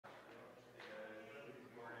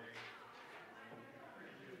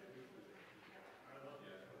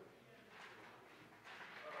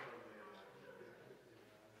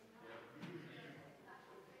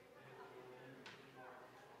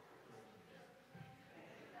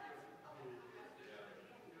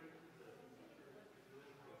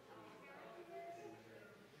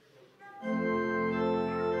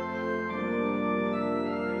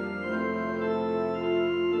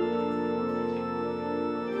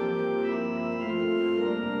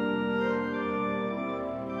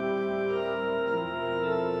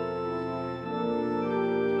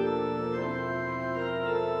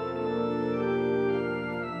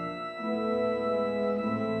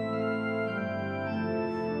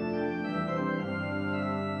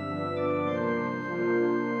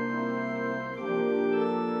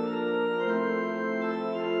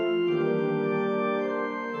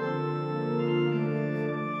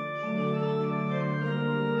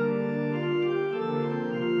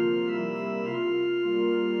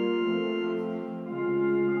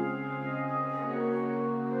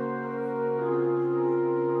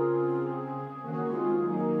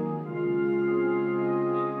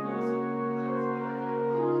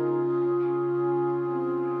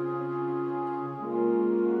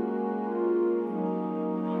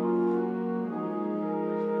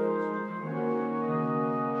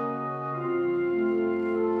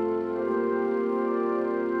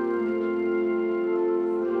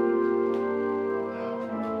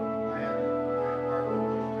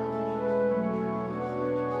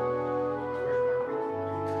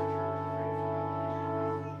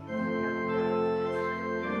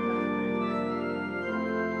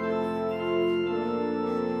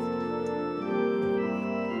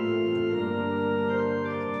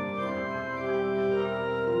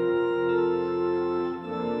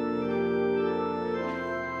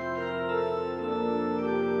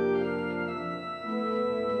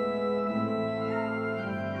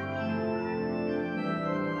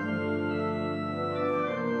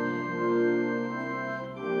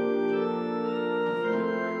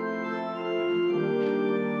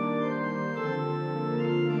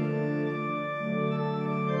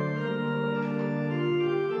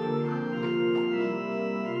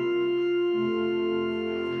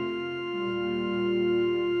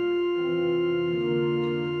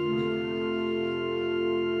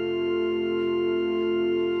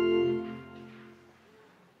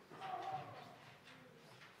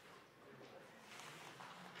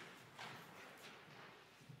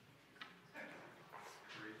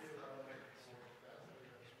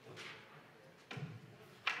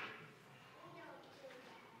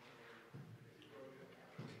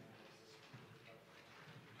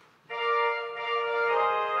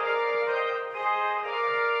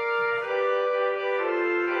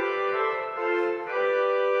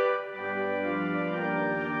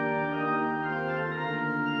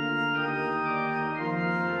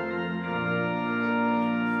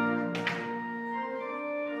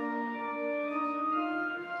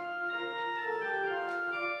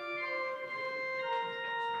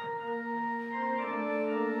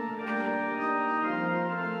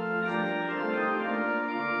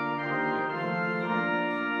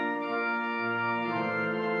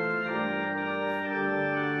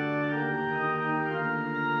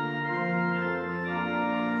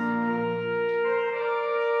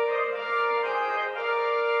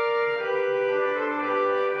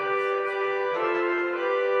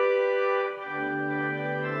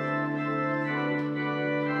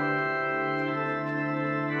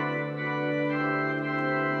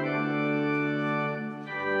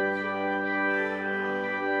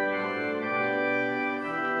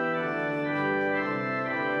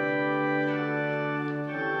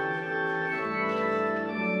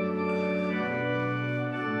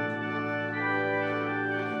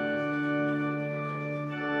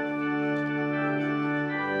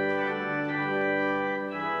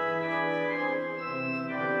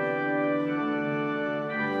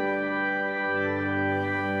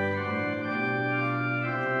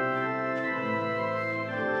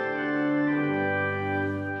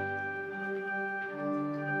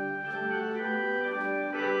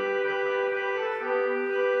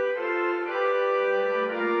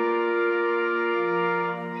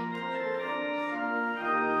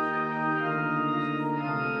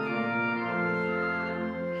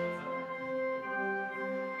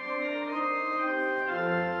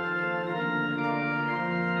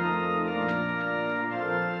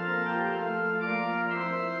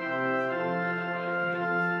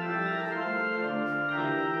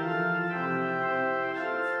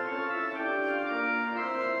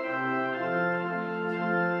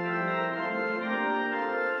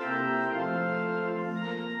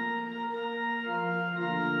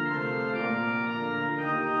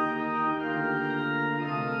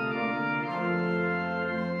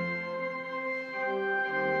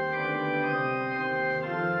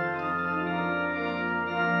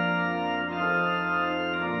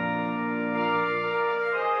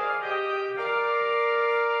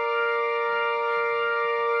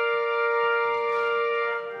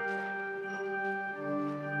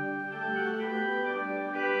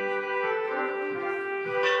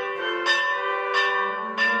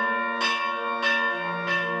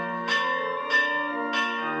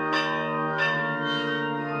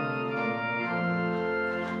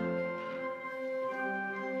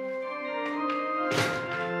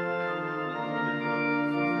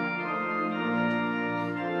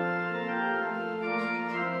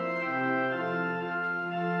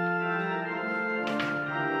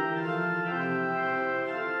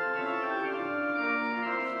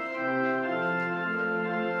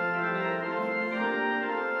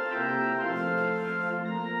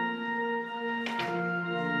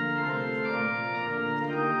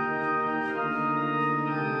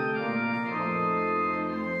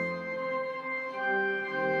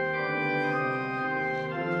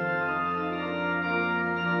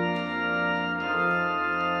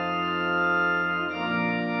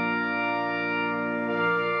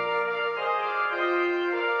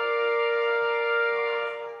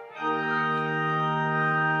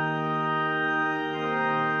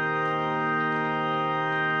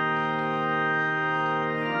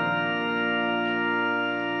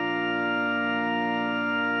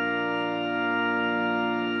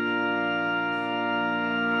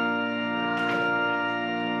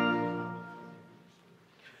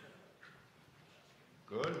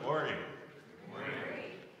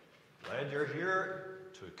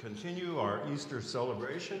to continue our Easter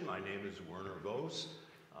celebration. My name is Werner Vos.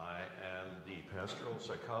 I am the pastoral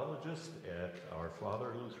psychologist at Our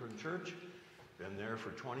Father Lutheran Church. Been there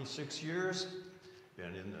for 26 years.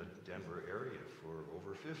 Been in the Denver area for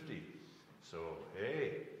over 50. So,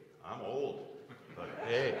 hey, I'm old. But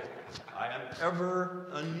hey, I am ever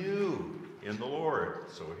anew in the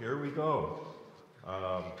Lord. So here we go.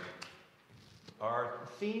 Our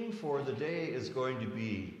theme for the day is going to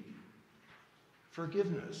be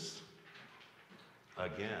forgiveness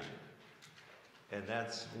again. And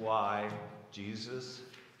that's why Jesus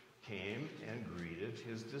came and greeted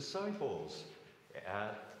his disciples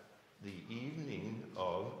at the evening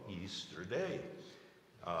of Easter Day.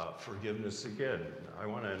 Forgiveness again. I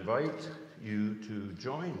want to invite you to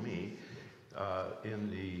join me in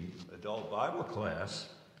the adult Bible class.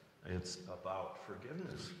 It's about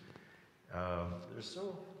forgiveness. There's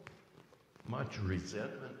so much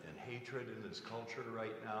resentment and hatred in this culture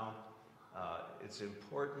right now. It's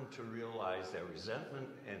important to realize that resentment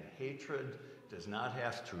and hatred does not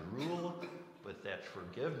have to rule, but that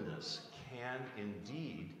forgiveness can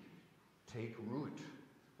indeed take root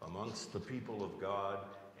amongst the people of God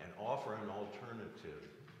and offer an alternative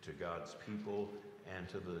to God's people and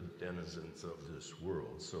to the denizens of this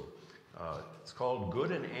world. So it's called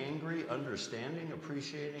Good and Angry, Understanding,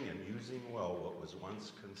 Appreciating, and Using Well What Was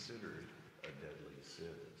Once Considered a Deadly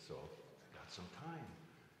Sin. So got some time.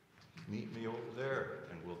 Meet me over there,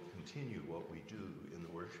 and we'll continue what we do in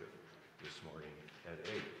the worship this morning at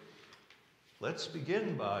 8. Let's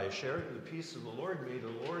begin by sharing the peace of the Lord. May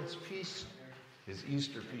the Lord's peace, his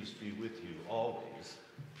Easter peace, be with you always.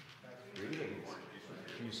 Greetings.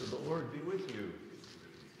 Peace of the Lord be with you.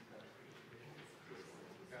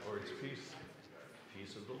 Lord's peace.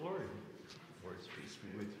 Peace of the Lord. Lord's peace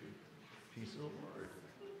be with you. Peace of the Lord.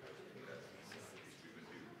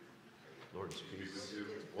 Lord's peace.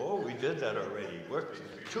 Oh, we did that already.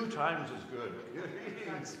 2 times is good.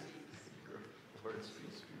 Lord's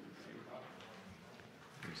peace be with you.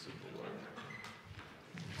 Peace of the Lord.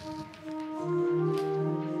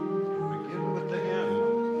 Begin with the hymn.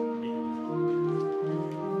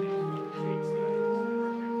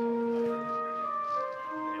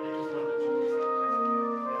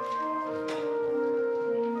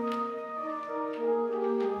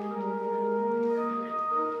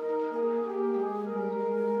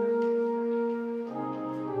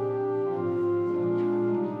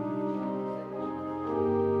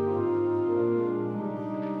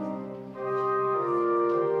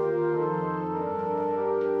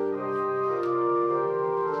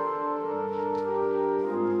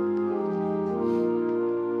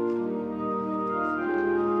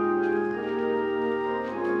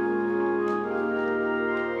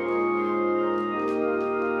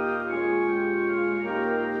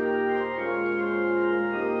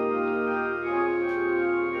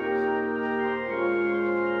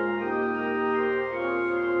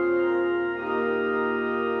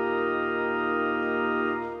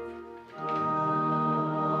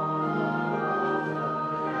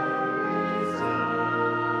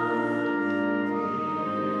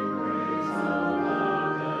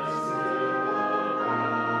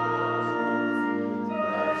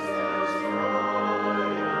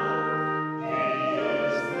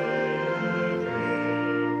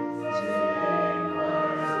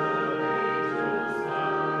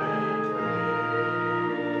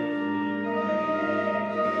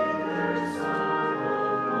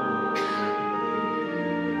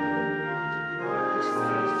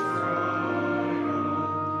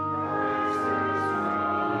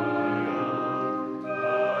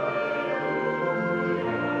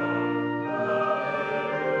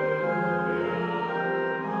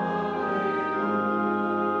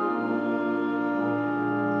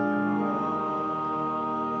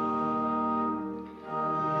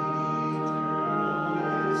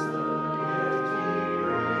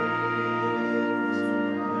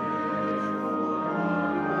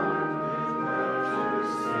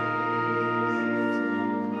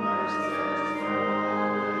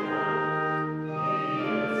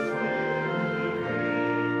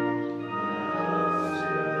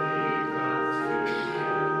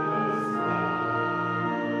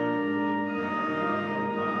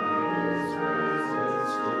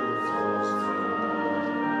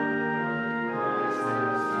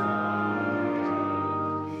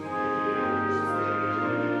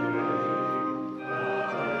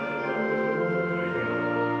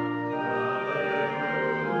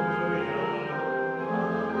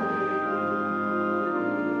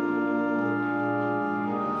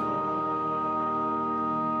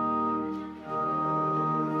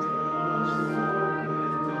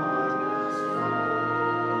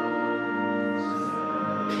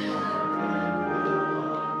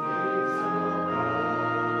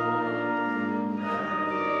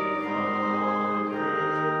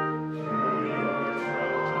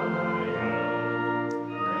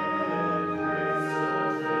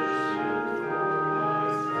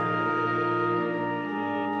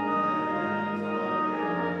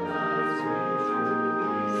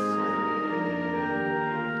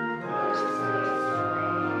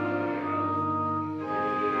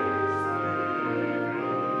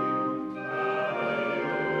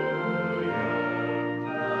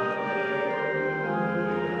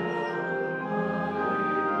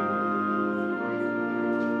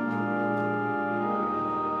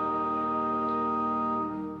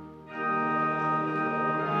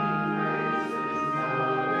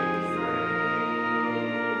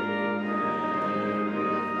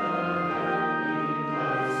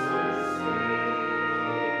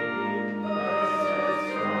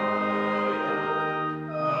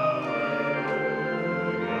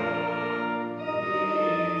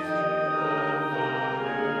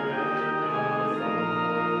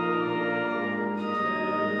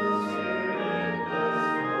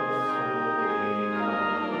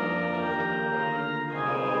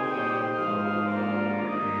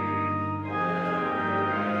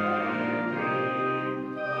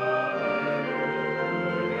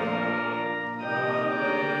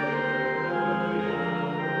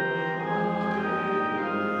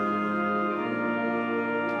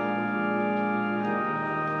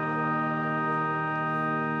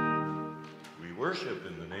 worship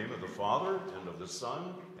in the name of the Father, and of the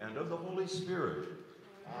Son, and of the Holy Spirit.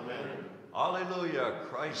 Amen. Alleluia,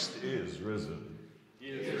 Christ is risen. He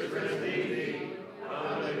is risen indeed.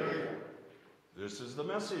 Alleluia. This is the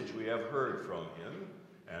message we have heard from him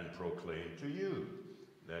and proclaimed to you,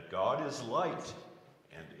 that God is light,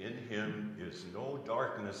 and in him is no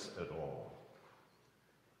darkness at all.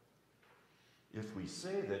 If we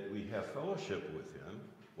say that we have fellowship with him,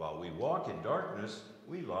 while we walk in darkness,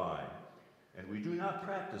 we lie, and we do not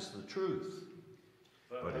practice the truth.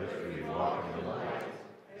 But if we walk in the light,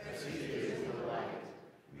 as he is in the light,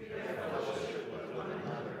 we have fellowship with one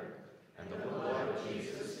another, and the blood of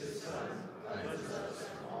Jesus, his Son, cleanses us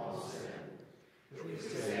from all sin. If we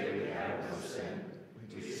say we have no sin,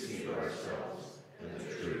 we deceive ourselves, and the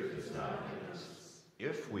truth is not in us.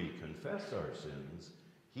 If we confess our sins,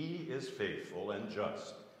 he is faithful and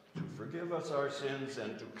just to forgive us our sins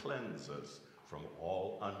and to cleanse us from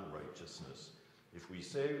all unrighteousness. If we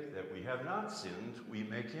say that we have not sinned, we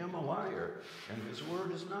make him a liar, and his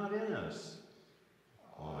word is not in us.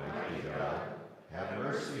 Almighty God, have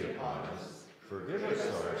mercy upon us, forgive us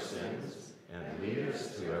our sins, and lead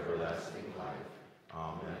us to everlasting life.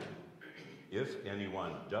 Amen. If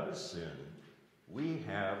anyone does sin, we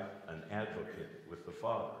have an advocate with the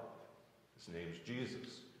Father. His name's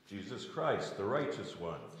Jesus. Jesus Christ, the righteous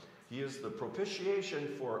one. He is the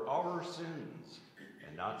propitiation for our sins,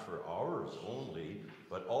 and not for ours only,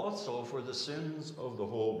 but also for the sins of the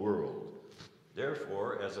whole world.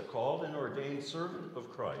 Therefore, as a called and ordained servant of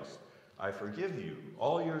Christ, I forgive you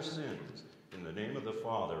all your sins in the name of the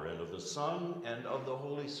Father, and of the Son, and of the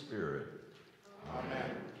Holy Spirit.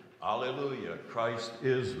 Amen. Alleluia, Christ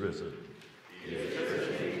is risen. He is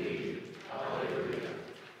risen indeed. Alleluia.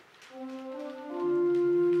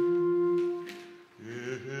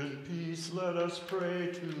 In peace let us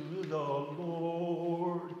pray to the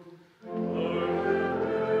Lord. Lord, have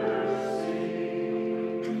mercy.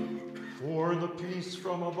 For the peace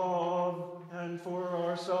from above and for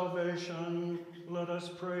our salvation, let us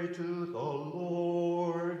pray to the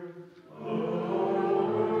Lord.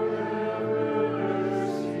 Lord, have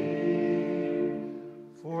mercy.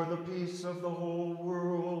 For the peace of the whole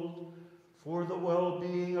world, for the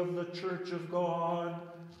well-being of the Church of God,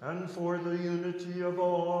 and for the unity of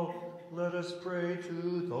all, let us pray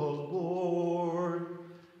to the Lord.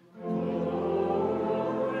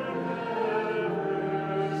 Lord, have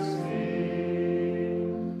mercy.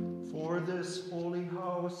 For this holy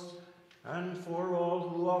house, and for all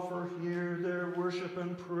who offer here their worship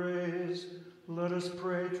and praise, let us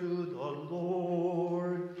pray to the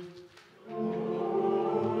Lord.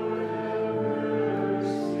 Lord, have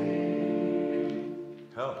mercy.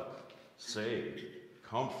 Help, save,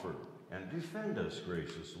 comfort, and defend us,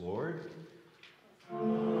 gracious Lord.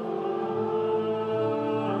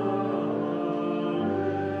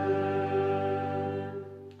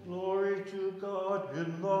 Glory to God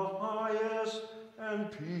in the highest,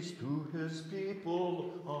 and peace to his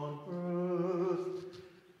people on earth.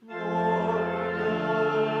 Lord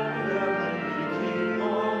God, heavenly King,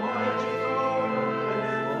 almighty God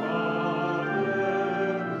and Father,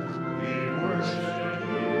 we worship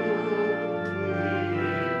you.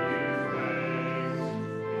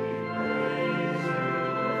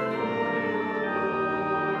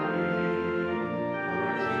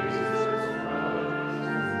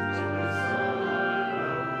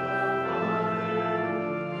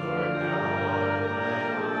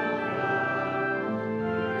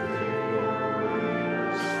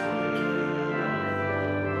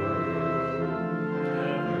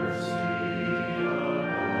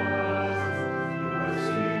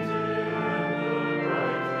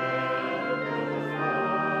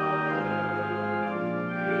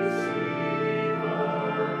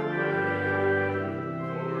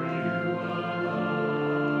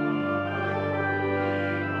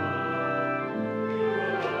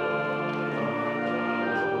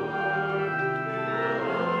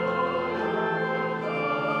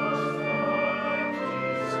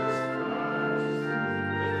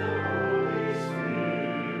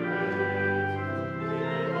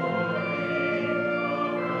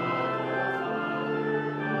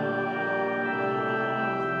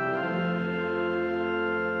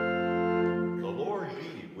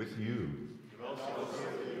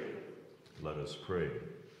 Let us pray.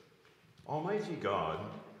 Almighty God,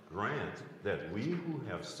 grant that we who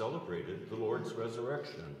have celebrated the Lord's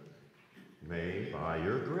resurrection may, by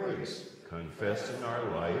your grace, confess in our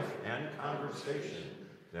life and conversation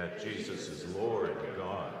that Jesus is Lord and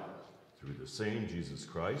God, through the same Jesus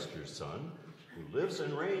Christ, your Son, who lives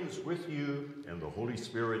and reigns with you and the Holy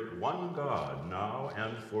Spirit, one God, now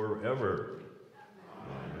and forever.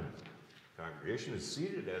 Amen. Congregation is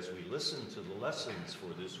seated as we listen to the lessons for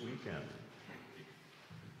this weekend.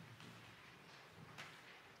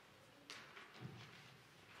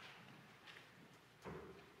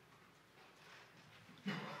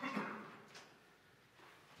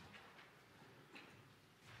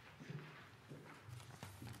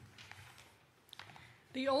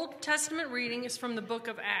 The Old Testament reading is from the book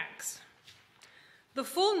of Acts. The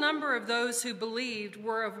full number of those who believed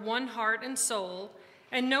were of one heart and soul,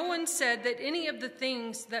 and no one said that any of the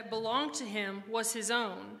things that belonged to him was his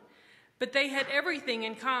own, but they had everything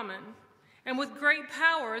in common. And with great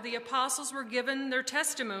power the apostles were given their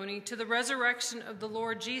testimony to the resurrection of the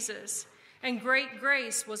Lord Jesus, and great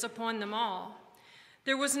grace was upon them all.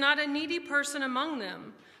 There was not a needy person among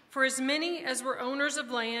them, for as many as were owners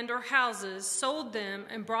of land or houses sold them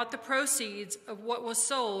and brought the proceeds of what was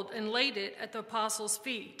sold and laid it at the apostles'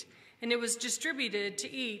 feet, and it was distributed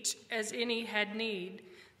to each as any had need.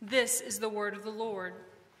 This is the word of the Lord.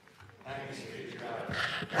 Thanks be to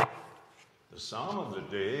God. The psalm of the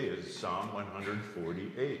day is Psalm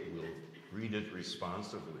 148. We'll read it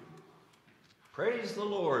responsively. Praise the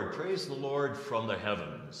Lord from the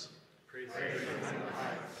heavens. Praise him in the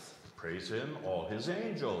heights. Praise him, all his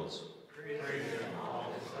angels. Praise him,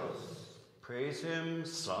 all his hosts. Praise him,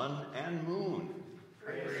 sun and moon.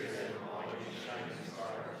 Praise him, all you shining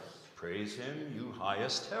stars. Praise him, you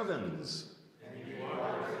highest heavens. And you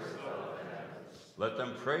waters above the heavens. Let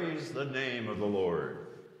them praise the name of the Lord.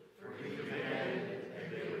 For he commanded,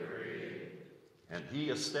 and they were created. And he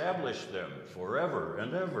established them forever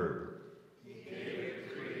and ever. He gave a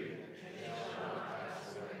decree, and it shall not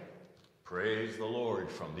pass away. Praise the Lord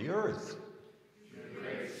from the earth. You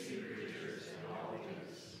great sea creatures and all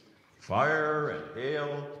things. Fire and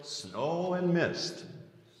hail, snow and mist.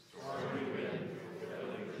 Stormy wind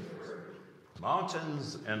fulfilling his word.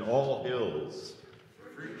 Mountains and all hills.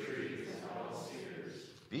 Fruit trees and all cedars.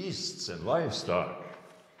 Beasts and livestock.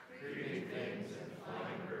 Creeping things and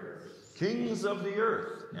flying birds. Kings of the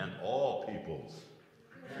earth and all peoples.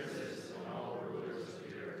 Princes and all rulers of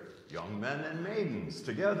the earth. Young men and maidens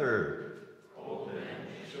together. Old men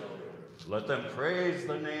and children. Let them praise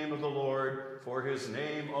the name of the Lord, for his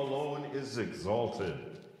name alone is exalted.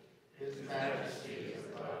 His majesty is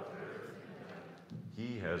above earth and heaven.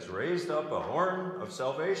 He has raised up a horn of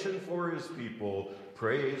salvation for his people,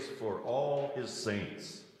 praise for all his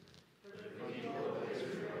saints. The people of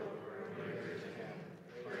Israel were near to him.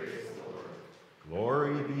 Praise the Lord.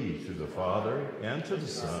 Glory be to the Father, and to the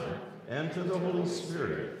Son, and to the Holy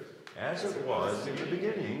Spirit, as it was in the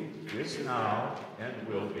beginning, is now, and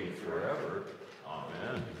will be forever.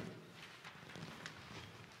 Amen.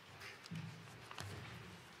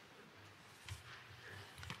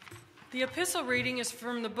 The epistle reading is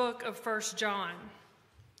from the book of 1 John.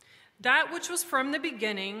 That which was from the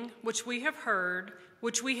beginning, which we have heard,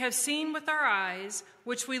 which we have seen with our eyes,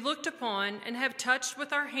 which we looked upon and have touched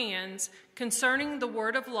with our hands, concerning the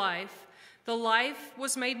word of life, the life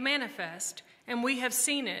was made manifest, and we have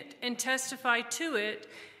seen it, and testify to it,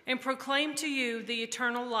 and proclaim to you the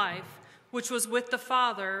eternal life, which was with the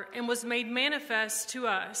Father, and was made manifest to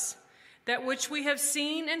us. That which we have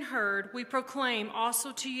seen and heard, we proclaim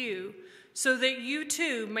also to you, so that you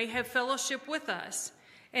too may have fellowship with us.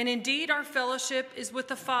 And indeed our fellowship is with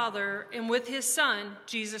the Father and with his Son,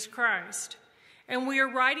 Jesus Christ. And we are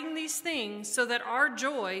writing these things so that our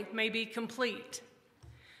joy may be complete.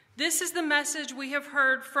 This is the message we have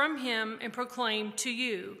heard from him and proclaimed to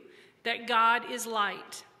you, that God is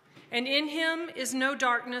light, and in him is no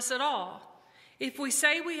darkness at all. If we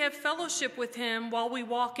say we have fellowship with him while we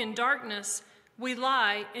walk in darkness, we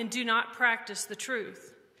lie and do not practice the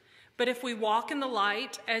truth. But if we walk in the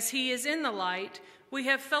light as he is in the light, we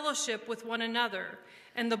have fellowship with one another,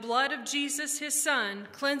 and the blood of Jesus, his Son,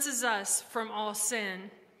 cleanses us from all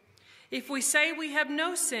sin. If we say we have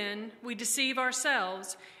no sin, we deceive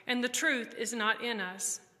ourselves, and the truth is not in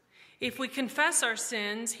us. If we confess our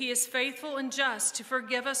sins, he is faithful and just to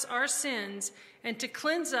forgive us our sins and to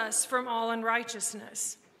cleanse us from all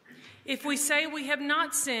unrighteousness. If we say we have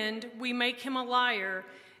not sinned, we make him a liar,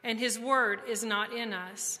 and his word is not in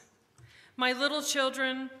us. My little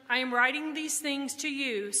children, I am writing these things to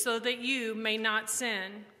you so that you may not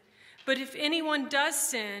sin. But if anyone does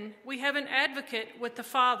sin, we have an advocate with the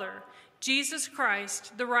Father, Jesus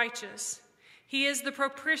Christ, the righteous. He is the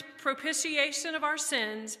propitiation of our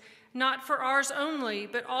sins, not for ours only,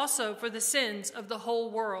 but also for the sins of the whole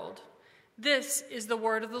world. This is the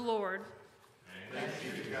word of the Lord. Thanks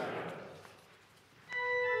be to God.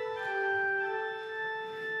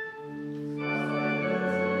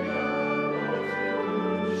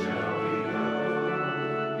 Shall we go?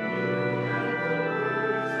 You have the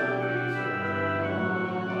words of eternal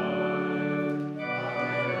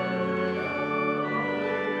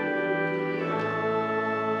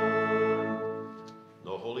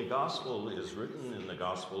gospel is written in the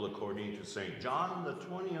gospel according to St. John, the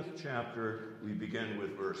 20th chapter. We begin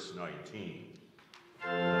with verse 19.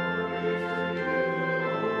 I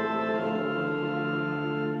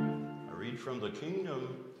read from the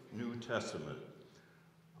Kingdom New Testament.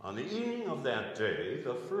 On the evening of that day,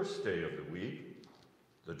 the first day of the week,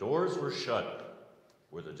 the doors were shut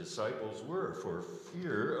where the disciples were for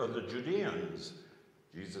fear of the Judeans.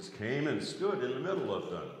 Jesus came and stood in the middle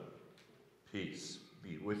of them. Peace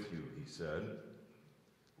be with you, he said.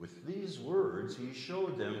 With these words, he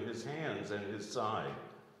showed them his hands and his side.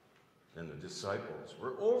 Then the disciples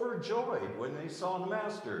were overjoyed when they saw the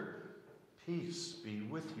Master. Peace be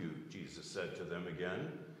with you, Jesus said to them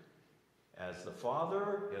again. As the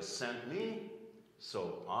Father has sent me,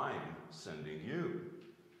 so I'm sending you.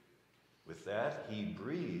 With that, he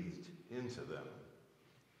breathed into them.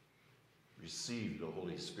 Receive the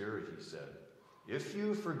Holy Spirit, he said. If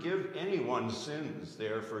you forgive anyone's sins, they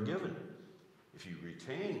are forgiven. If you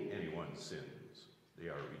retain anyone's sins, they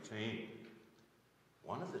are retained.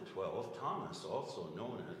 One of the 12, Thomas, also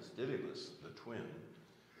known as Didymus, the twin,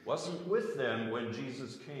 wasn't with them when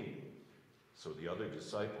Jesus came. So the other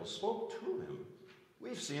disciples spoke to him.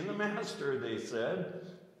 We've seen the Master, they said.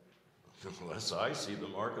 Unless I see the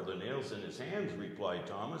mark of the nails in his hands, replied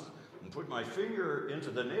Thomas, and put my finger into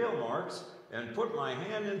the nail marks and put my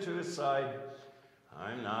hand into his side,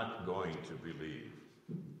 I'm not going to believe.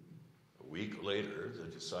 A week later, the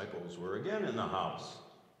disciples were again in the house,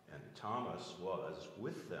 and Thomas was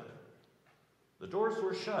with them. The doors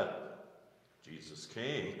were shut. Jesus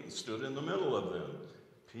came and stood in the middle of them.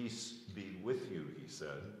 Peace be with you, he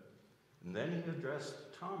said. And then he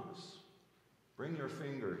addressed Thomas. Bring your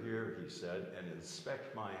finger here, he said, and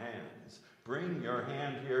inspect my hands. Bring your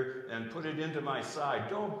hand here and put it into my side.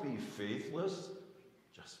 Don't be faithless,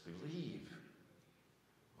 just believe.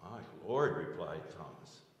 My Lord, replied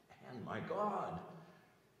Thomas, and my God.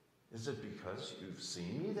 Is it because you've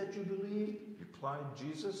seen me that you believe? Replied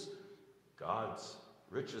Jesus. God's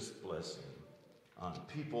richest blessing on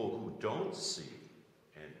people who don't see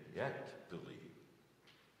and yet believe.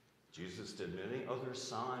 Jesus did many other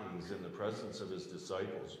signs in the presence of his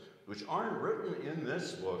disciples, which aren't written in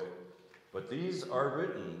this book, but these are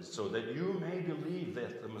written so that you may believe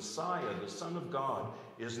that the Messiah, the Son of God,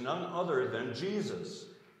 is none other than Jesus,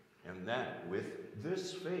 and that with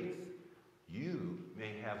this faith you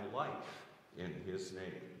may have life in his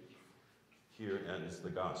name. Here ends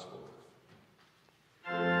the gospel.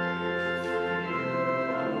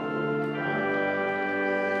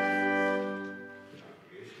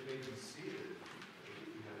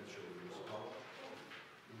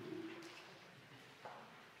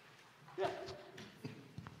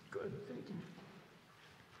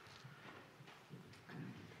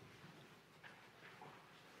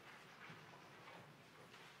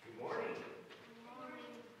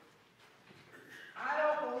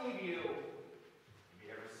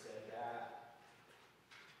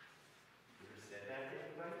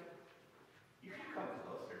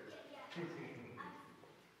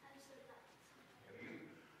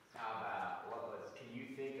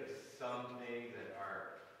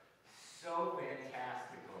 So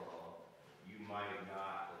fantastical, you might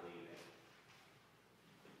not believe it.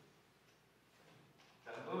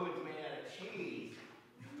 The moon's made out of cheese.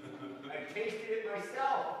 I tasted it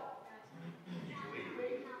myself. You believe me?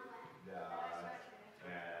 No, that's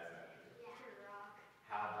not true.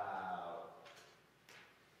 How about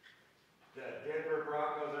the Denver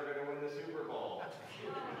Broncos are going to win the Super Bowl?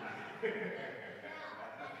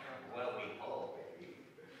 Well, we hope, baby.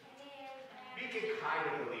 You can kind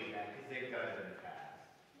of believe that because they've done it in the past,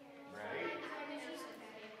 right?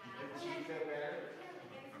 The Chiefs are better.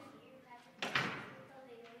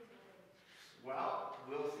 Well,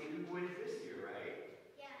 we'll see who wins this year, right?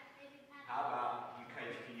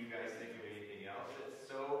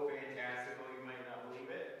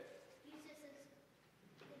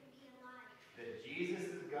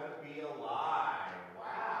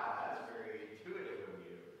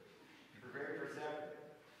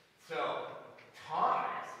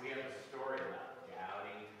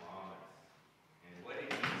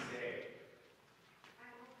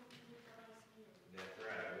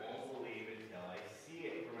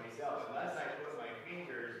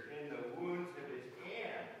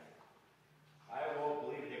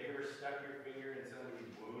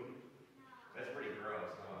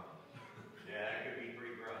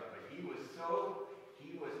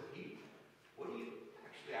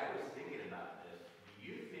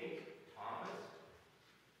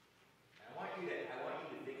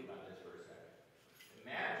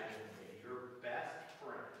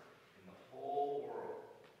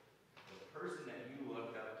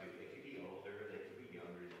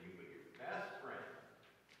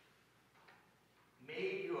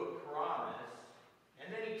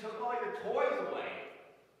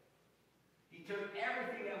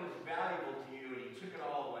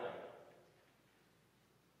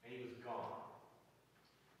 gone.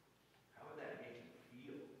 How would that make you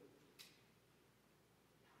feel?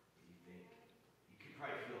 What do you think? You could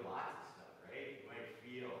probably feel lots of stuff, right? You might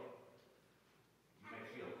feel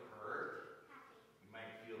hurt. You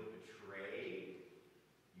might feel betrayed.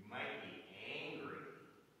 You might be angry.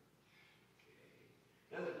 Okay.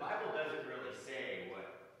 Now, the Bible doesn't really say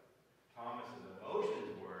what Thomas's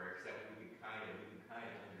emotions were, except we can kind of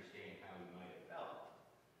understand how he might have felt.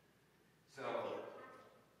 So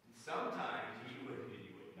sometimes you would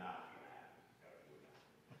not feel happy. No, you would not.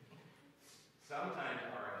 Sometimes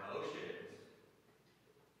our emotions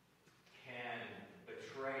can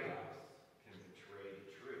betray us, can betray the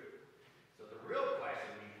truth. So the real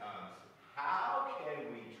question becomes, how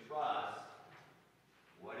can we trust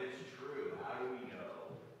what is true? How do we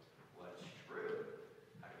know what's true?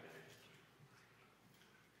 How do we know?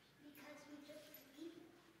 Because we just believe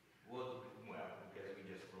it. Well, because we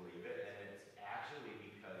just believe it, and it's actually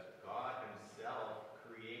because God himself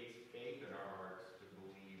creates faith in our hearts to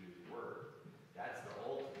believe his word. That's the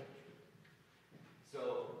ultimate truth. So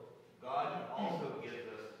God also gives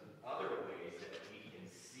us other ways that we can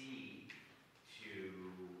see to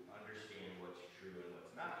understand what's true and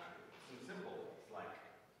what's not true. Some simple ways, like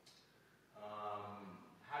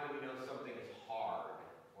how do we know something is hard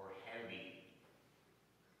or heavy?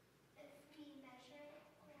 If we measure it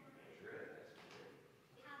or Measure it, that's good.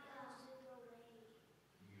 have those away.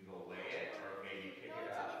 You go weigh it, or maybe pick it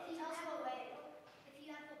up. If you have a way, if you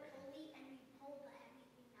have a pulley and you pull the heavy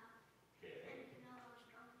thing up, Okay. and you know how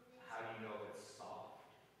strong it is. How do you know if it's soft?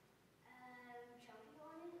 Choking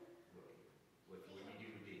on it. What do you do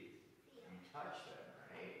with these? Feel. You touch them,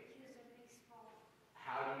 right? Use a baseball.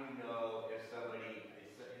 How do you know if somebody,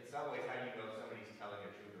 in some ways, how do you know if somebody's telling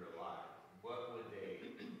the truth or a lie? What do they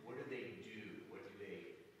do? What do they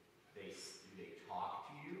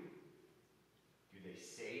talk to you? Do they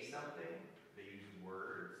say something? They use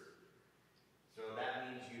words. So that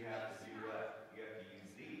means you have to do what? You have to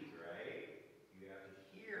use these, right? You have to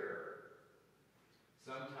hear.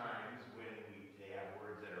 Sometimes when they have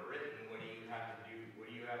words that are written, what do you have to do?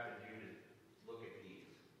 What do you have to do to look at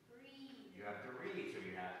these? Breathe. You have to read, so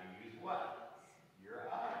you have to use what?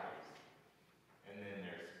 Your eyes. And then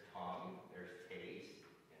there's tongue, there's taste,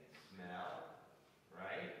 and smell,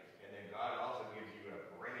 right? And then God also gives you a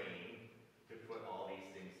brain to put all these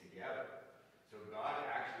things together. So God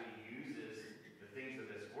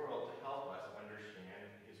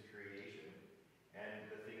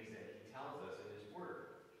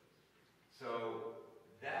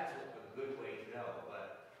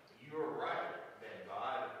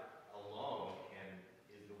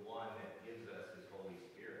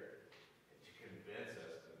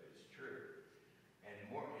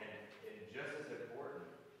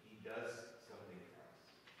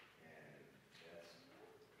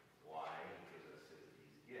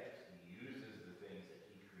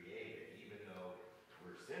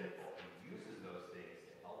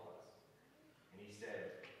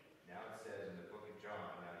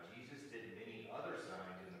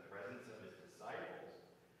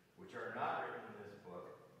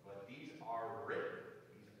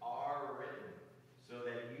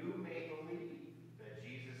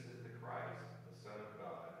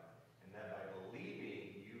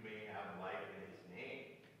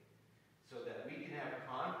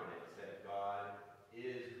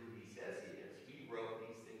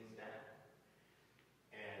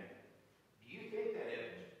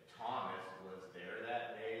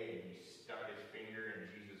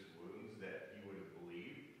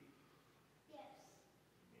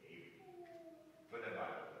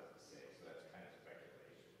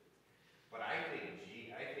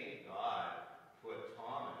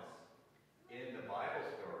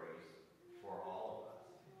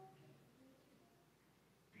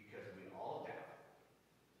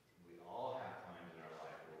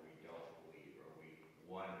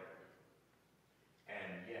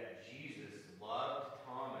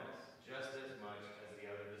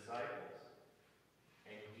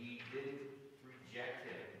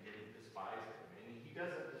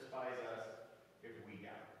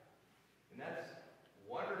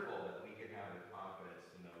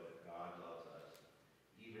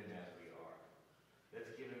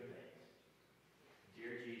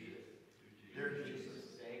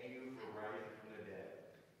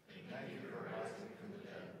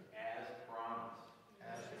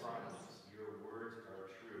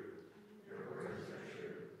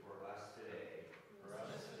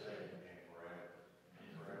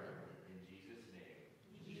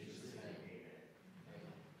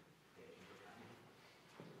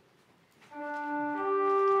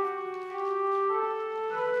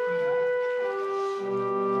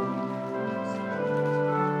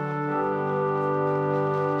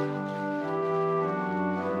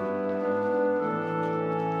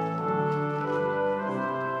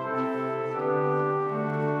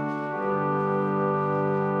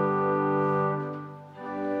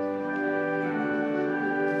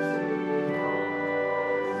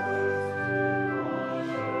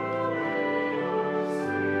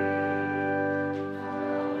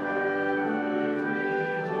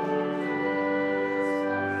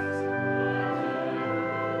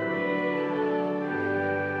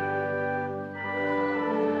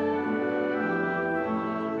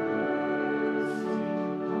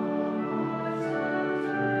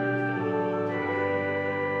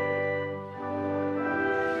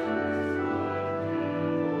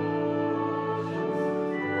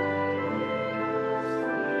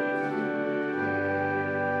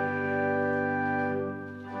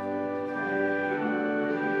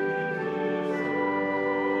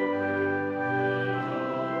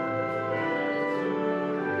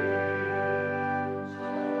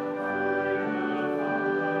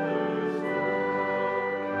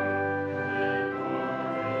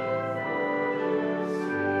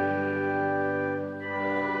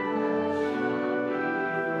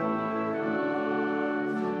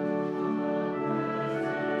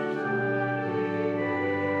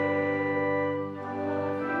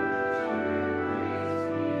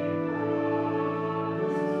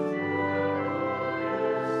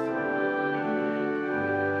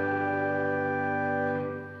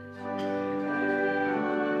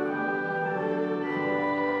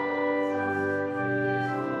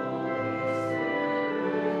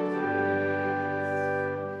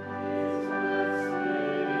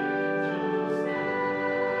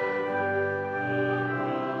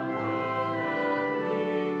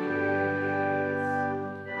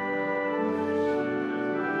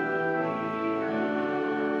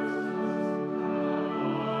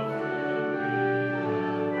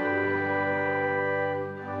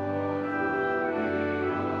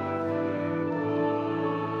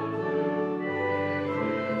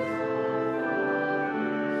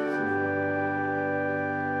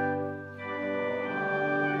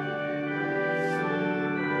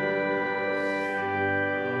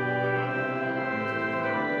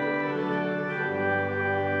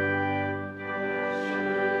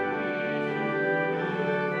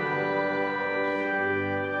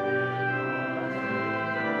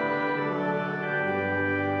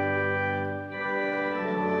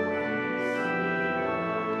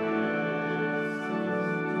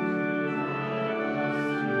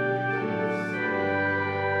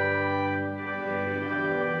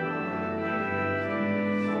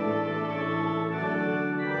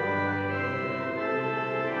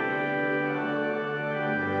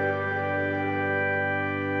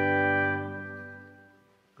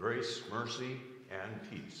grace, mercy,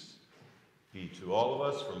 and peace be to all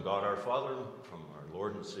of us from God our Father, from our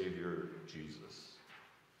Lord and Savior, Jesus.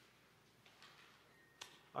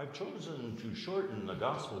 I've chosen to shorten the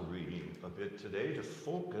gospel reading a bit today to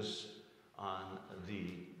focus on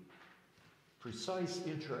the precise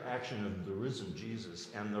interaction of the risen Jesus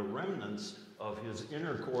and the remnants of his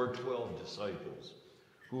inner core 12 disciples,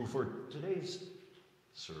 who for today's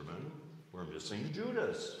sermon were missing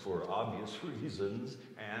Judas for obvious reasons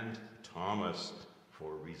and Thomas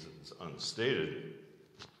for reasons unstated.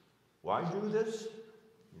 Why do this?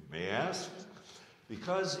 You may ask.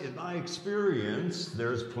 Because in my experience,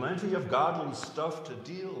 there's plenty of godly stuff to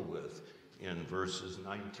deal with in verses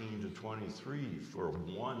 19 to 23 for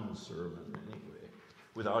one sermon anyway,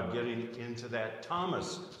 without getting into that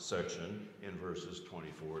Thomas section in verses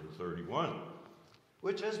 24 to 31,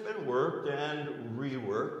 which has been worked and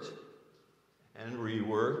reworked,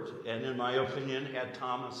 and in my opinion, at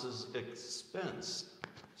Thomas's expense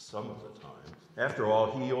some of the time. After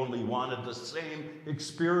all, he only wanted the same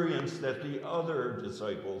experience that the other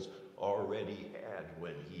disciples already had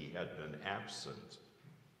when he had been absent.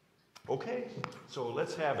 Okay, so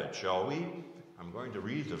let's have it, shall we? I'm going to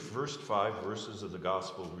read the first 5 verses of the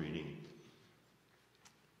gospel reading.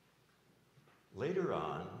 Later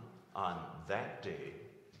on that day,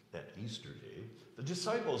 that Easter day, the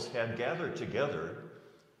disciples had gathered together,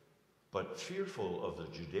 but fearful of the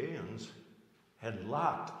Judeans, had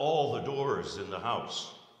locked all the doors in the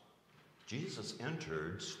house. Jesus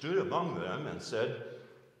entered, stood among them, and said,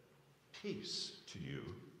 "Peace to you."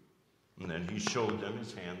 And then he showed them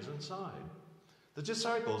his hands and side. The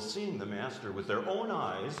disciples, seeing the master with their own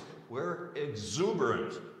eyes, were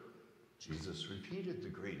exuberant. Jesus repeated the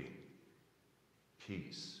greeting,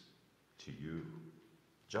 "Peace to you.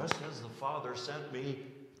 Just as the Father sent me,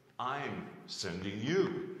 I'm sending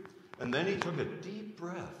you." And then he took a deep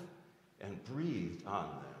breath and breathed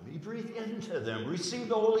on them. He breathed into them. "Receive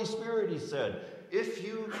the Holy Spirit," he said. "If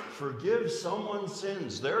you forgive someone's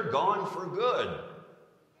sins, they're gone for good.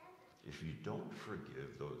 If you don't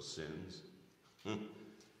forgive those sins,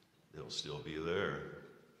 they'll still be there."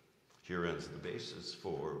 Here ends the basis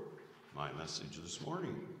for my message this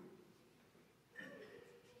morning.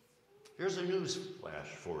 Here's a news flash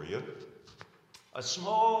for you. A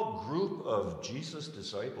small group of Jesus'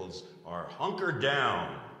 disciples are hunkered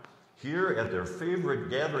down here at their favorite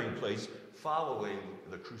gathering place following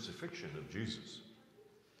the crucifixion of Jesus.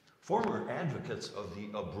 Former advocates of the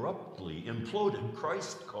abruptly imploded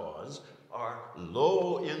Christ cause are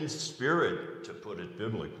low in spirit, to put it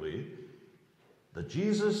biblically. The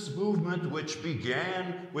Jesus movement, which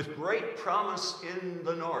began with great promise in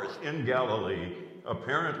the north, in Galilee,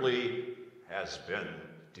 apparently has been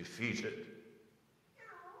defeated.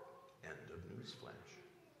 End of newsflash.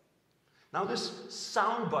 Now, this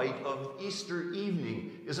soundbite of Easter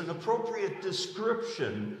evening is an appropriate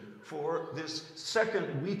description for this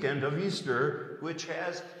second weekend of Easter, which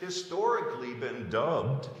has historically been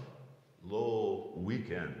dubbed Low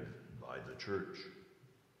Weekend by the church.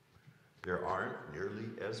 There aren't nearly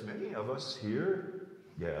as many of us here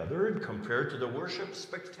gathered compared to the worship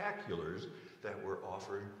spectaculars that were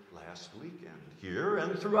offered last weekend here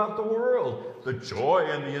and throughout the world. The joy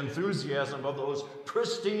and the enthusiasm of those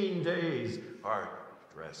pristine days are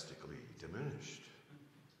drastically diminished.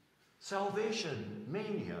 Salvation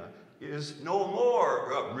mania is no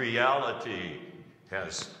more. Reality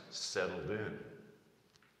has settled in.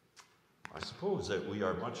 I suppose that we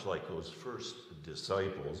are much like those first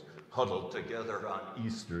disciples huddled together on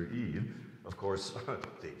Easter Eve. Of course,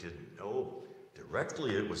 they didn't know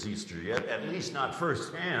directly it was Easter yet, at least not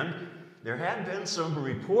firsthand. There had been some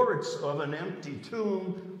reports of an empty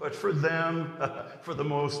tomb, but for them, for the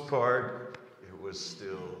most part, it was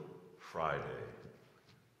still Friday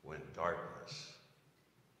when darkness,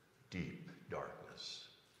 deep darkness,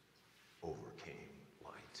 overcame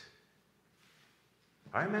light.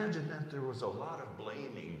 I imagine that there was a lot of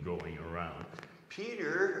blaming going around.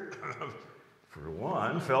 Peter, for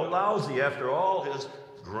one, felt lousy after all his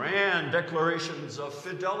grand declarations of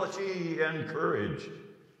fidelity and courage.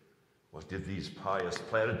 What did these pious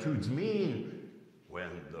platitudes mean when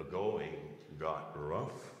the going got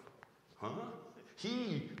rough?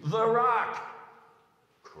 He, the rock,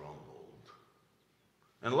 crumbled.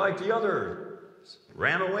 And like the others,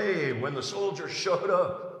 ran away when the soldiers showed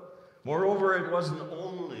up. Moreover, it wasn't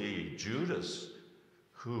only Judas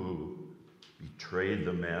who betrayed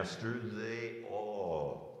the master. They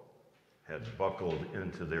all had buckled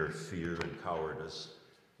into their fear and cowardice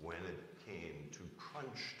when it came to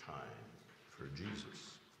crunch time for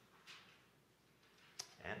Jesus.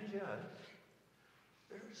 And yet,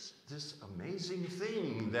 there's this amazing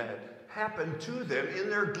thing that happened to them in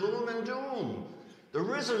their gloom and doom. The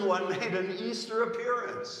risen one made an Easter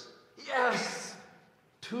appearance. Yes,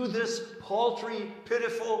 to this paltry,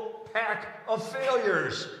 pitiful pack of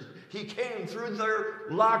failures. He came through their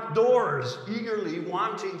locked doors, eagerly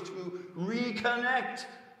wanting to reconnect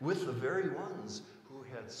with the very ones who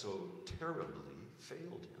had so terribly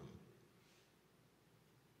failed him.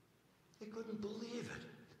 They couldn't believe it.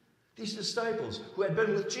 These disciples who had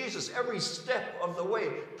been with Jesus every step of the way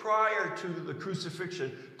prior to the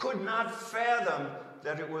crucifixion could not fathom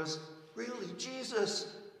that it was really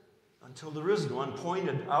Jesus until the risen one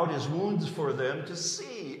pointed out his wounds for them to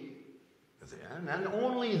see. Then, and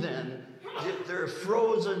only then, did their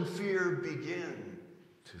frozen fear begin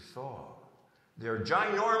to thaw. Their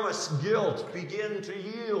ginormous guilt begin to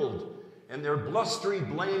yield, and their blustery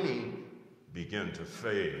blaming begin to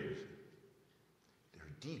fade. Their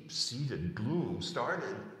deep-seated gloom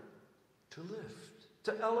started to lift,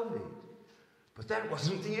 to elevate. But that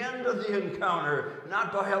wasn't the end of the encounter,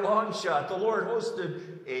 not by a long shot. The Lord hosted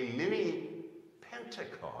a mini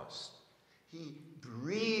Pentecost. He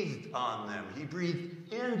breathed on them. He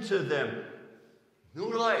breathed into them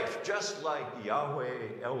new life, just like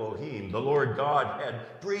Yahweh Elohim, the Lord God,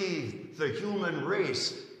 had breathed the human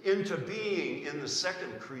race into being in the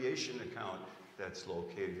second creation account that's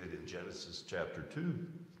located in Genesis chapter 2.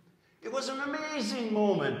 It was an amazing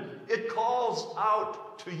moment. It calls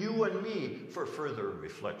out to you and me for further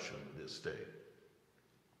reflection this day.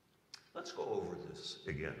 Let's go over this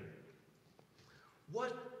again.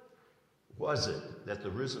 What was it that the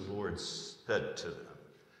risen Lord said to them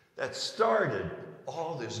that started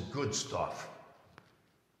all this good stuff?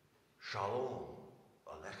 Shalom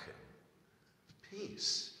Aleichem.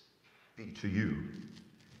 Peace be to you.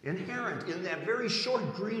 Inherent in that very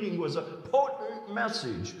short greeting was a potent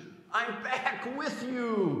message. I'm back with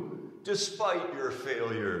you despite your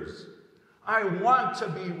failures. I want to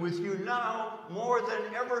be with you now more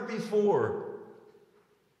than ever before.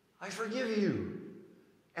 I forgive you,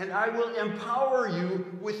 and I will empower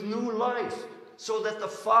you with new life so that the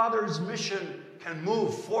Father's mission can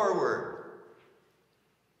move forward.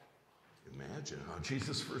 Imagine how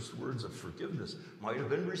Jesus' first words of forgiveness might have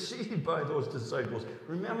been received by those disciples.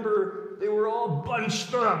 Remember, they were all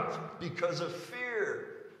bunched up because of fear.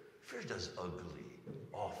 Fear does ugly,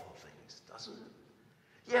 awful things, doesn't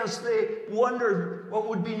it? Yes, they wondered what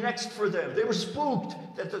would be next for them. They were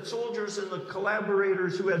spooked that the soldiers and the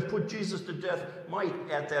collaborators who had put Jesus to death might,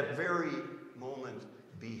 at that very moment,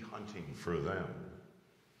 be hunting for them.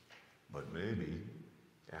 But maybe,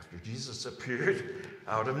 after Jesus appeared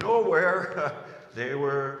out of nowhere, they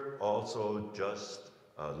were also just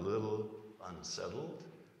a little unsettled,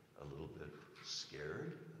 a little bit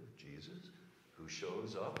scared of Jesus, who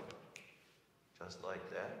shows up just like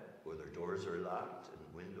that, where their doors are locked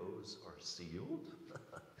and windows are sealed.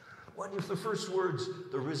 What if the first words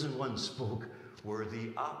the risen one spoke were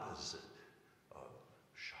the opposite of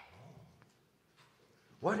shalom?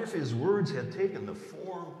 What if his words had taken the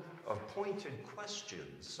form of pointed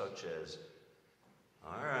questions such as,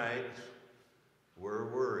 all right, where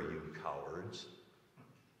were you, cowards?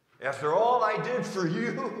 After all I did for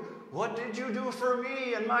you, what did you do for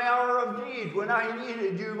me in my hour of need when I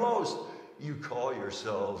needed you most? You call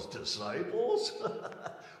yourselves disciples?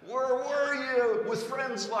 Where were you with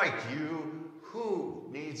friends like you? Who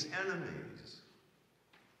needs enemies?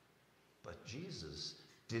 But Jesus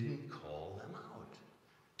didn't call them out,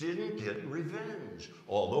 didn't get revenge,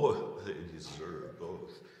 although they deserved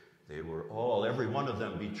both. They were all, every one of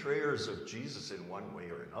them, betrayers of Jesus in one way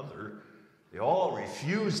or another. They all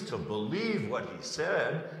refused to believe what he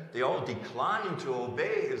said. They all declined to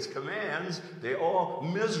obey his commands. They all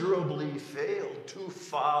miserably failed to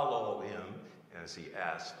follow him as he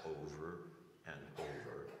asked over and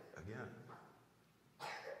over again.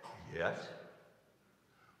 Yet,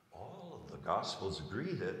 all of the Gospels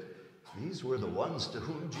agree that these were the ones to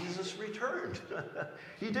whom Jesus returned.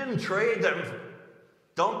 He didn't trade them,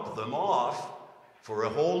 dump them off for a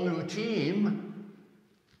whole new team.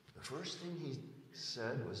 The first thing he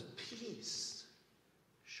said was peace,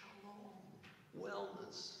 shalom,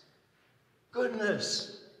 wellness,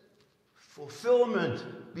 goodness,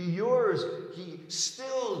 fulfillment be yours. He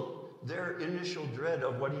stilled their initial dread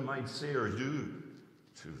of what he might say or do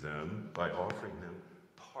to them by offering them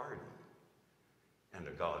pardon and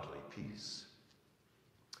a godly peace.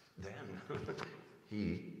 Then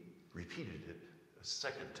he repeated it a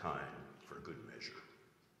second time for good measure.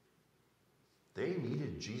 They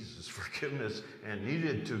needed Jesus' forgiveness and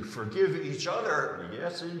needed to forgive each other.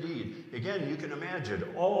 Yes, indeed. Again, you can imagine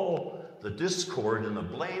all the discord and the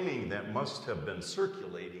blaming that must have been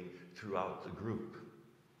circulating throughout the group.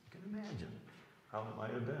 You can imagine how it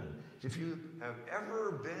might have been. If you have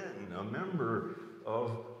ever been a member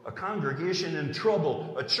of a congregation in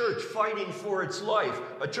trouble, a church fighting for its life,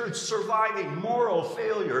 a church surviving moral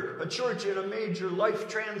failure, a church in a major life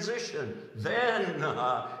transition, then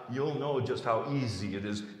you'll know just how easy it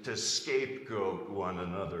is to scapegoat one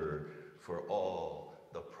another for all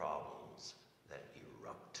the problems that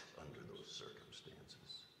erupt under those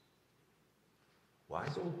circumstances.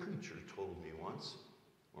 Wise old preacher told me once,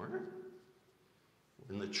 Werner,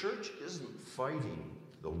 when the church isn't fighting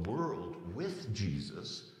the world with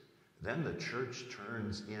Jesus, then the church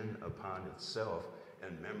turns in upon itself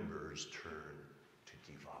and members turn to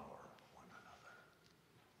devour one another.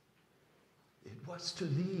 It was to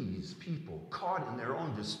these people caught in their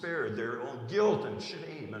own despair, their own guilt and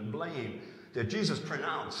shame and blame, that Jesus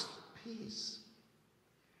pronounced peace.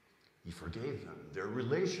 He forgave them. Their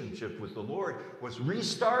relationship with the Lord was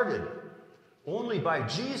restarted only by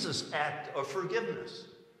Jesus' act of forgiveness.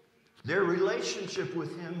 Their relationship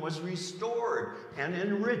with him was restored and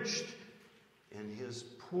enriched in his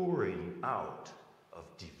pouring out of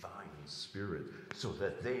divine Spirit so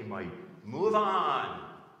that they might move on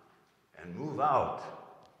and move out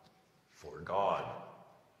for God.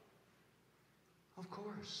 Of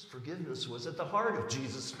course, forgiveness was at the heart of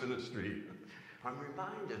Jesus' ministry. I'm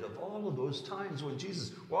reminded of all of those times when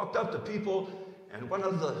Jesus walked up to people, and one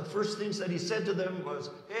of the first things that he said to them was,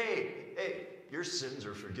 hey, your sins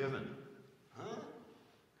are forgiven. Huh?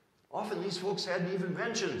 Often these folks hadn't even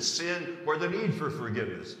mentioned sin or the need for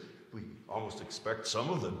forgiveness. We almost expect some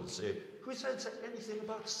of them to say, who said anything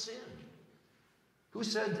about sin? Who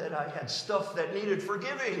said that I had stuff that needed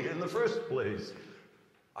forgiving in the first place?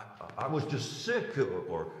 I was just sick,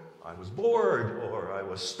 or I was bored, or I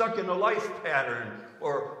was stuck in a life pattern,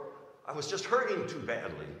 or I was just hurting too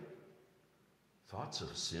badly. Thoughts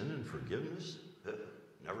of sin and forgiveness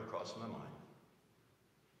never crossed my mind.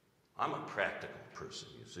 I'm a practical person,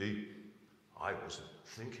 you see. I wasn't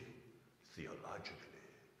thinking theologically.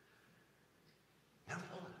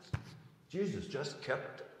 Nevertheless, Jesus just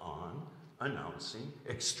kept on announcing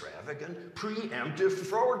extravagant, preemptive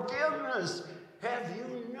forgiveness. Have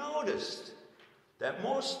you noticed that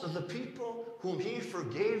most of the people whom he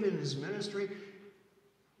forgave in his ministry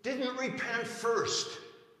didn't repent first,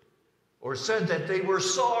 or said that they were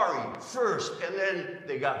sorry first and then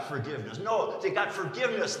they got forgiveness? No, they got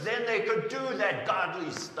forgiveness, then they could do that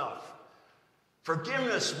godly stuff.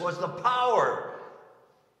 Forgiveness was the power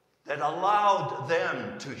that allowed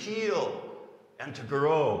them to heal and to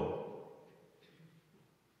grow.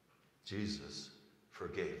 Jesus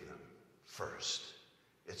forgave them first.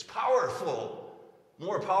 It's powerful,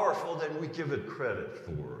 more powerful than we give it credit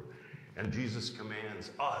for. And Jesus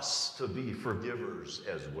commands us to be forgivers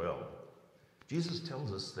as well. Jesus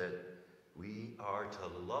tells us that we are to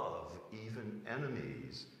love even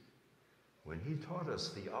enemies. When he taught us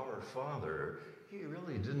the Our Father, he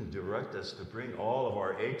really didn't direct us to bring all of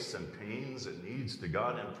our aches and pains and needs to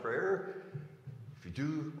God in prayer. If you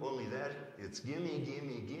do only that, it's gimme,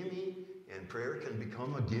 gimme, gimme, and prayer can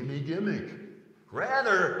become a gimme gimmick.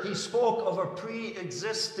 Rather, he spoke of a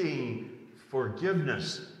pre-existing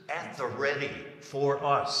forgiveness at the ready for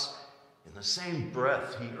us. In the same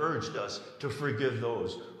breath, he urged us to forgive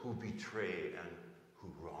those who betray and who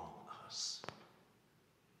wrong us.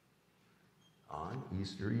 On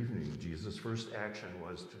Easter evening, Jesus' first action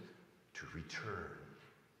was to return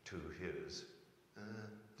to his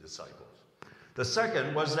disciples. The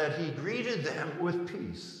second was that he greeted them with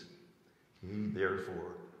peace. He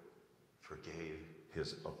therefore forgave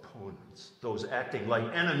his opponents, those acting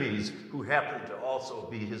like enemies who happened to also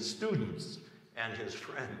be his students and his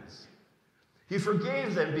friends. He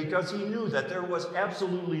forgave them because he knew that there was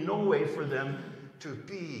absolutely no way for them to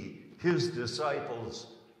be his disciples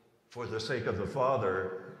for the sake of the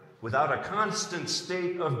Father without a constant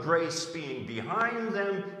state of grace being behind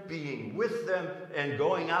them, being with them, and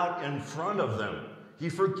going out in front of them. He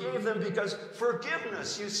forgave them because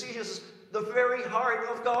forgiveness, you see, is the very heart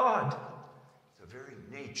of God, the very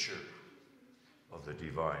nature of the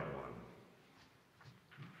Divine One.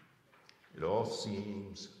 It all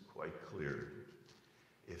seems quite clear.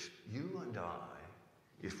 If you and I,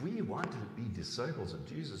 if we want to be disciples of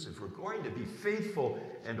Jesus, if we're going to be faithful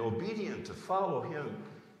and obedient to follow him,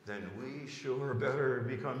 then we sure better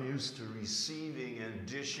become used to receiving and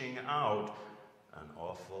dishing out an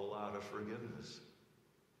awful lot of forgiveness.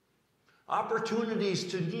 Opportunities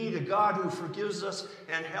to need a God who forgives us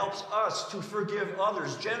and helps us to forgive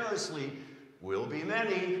others generously will be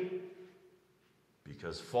many. Be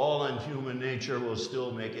because fallen human nature will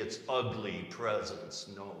still make its ugly presence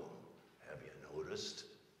known. Have you noticed?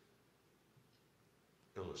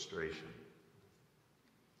 Illustration.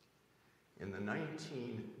 In the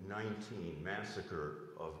 1919 massacre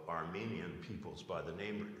of Armenian peoples by the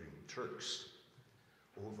neighboring Turks,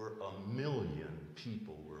 over 1 million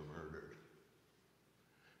people were murdered.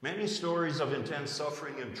 Many stories of intense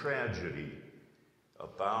suffering and tragedy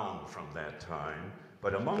abound from that time,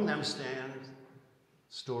 but among them stand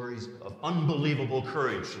stories of unbelievable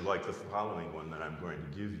courage, like the following one that I'm going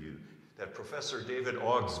to give you, that Professor David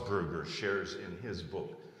Augsburger shares in his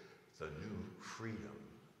book, The New Freedom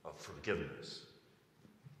of Forgiveness.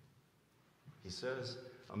 He says,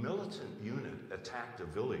 a militant unit attacked a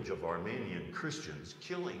village of Armenian Christians,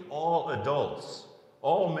 killing all adults,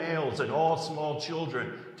 all males and all small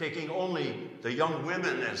children, taking only the young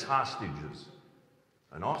women as hostages.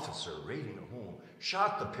 An officer raiding a home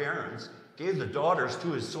shot the parents, gave the daughters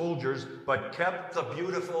to his soldiers, but kept the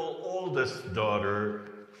beautiful oldest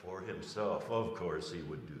daughter for himself. Of course he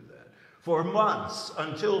would do that. For months,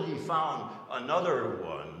 until he found another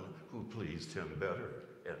one who pleased him better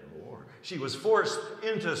and more. She was forced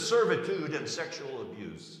into servitude and sexual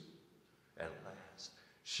abuse. At last,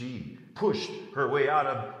 she pushed her way out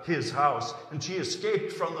of his house, and she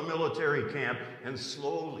escaped from the military camp and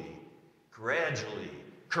slowly, gradually,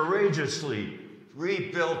 courageously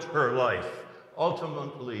rebuilt her life,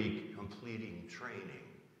 ultimately completing training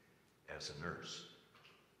as a nurse.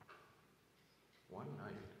 One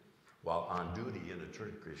night, while on duty in a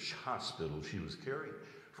Turkish hospital, she was caring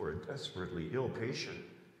for a desperately ill patient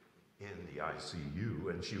in the ICU,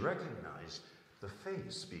 and she recognized the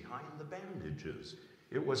face behind the bandages.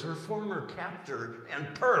 It was her former captor and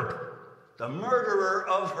perp, the murderer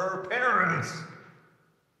of her parents.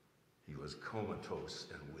 He was comatose,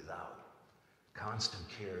 and without constant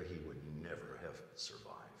care, he would never have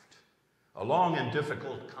survived. A long and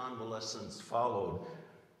difficult convalescence followed,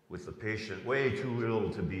 with the patient way too ill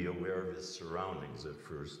to be aware of his surroundings at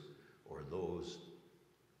first, or those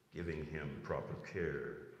giving him proper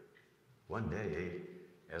care. One day,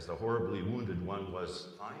 as the horribly wounded one was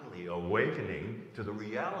finally awakening to the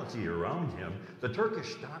reality around him, the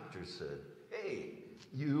Turkish doctor said, "Hey,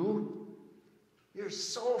 you're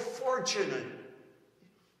so fortunate.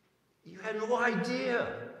 You had no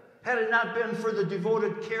idea. Had it not been for the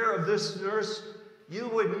devoted care of this nurse, you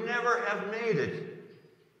would never have made it.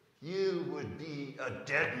 You would be a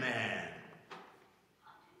dead man."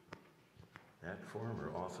 That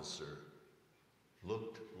former officer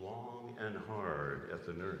looked long and hard at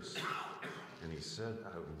the nurse, and he said,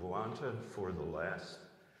 "I wanted for the last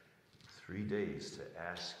 3 days to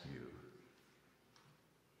ask you,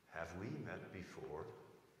 have we met before?"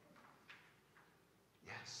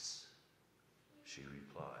 "Yes," she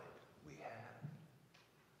replied, "we have."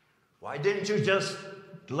 "Why didn't you just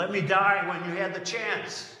let me die when you had the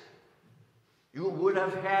chance? You would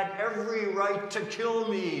have had every right to kill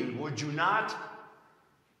me, would you not?"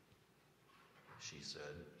 She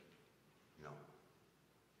said, "No.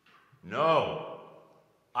 No,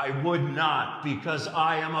 I would not, because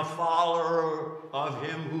I am a follower of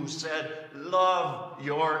him who said, 'Love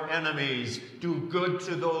your enemies, do good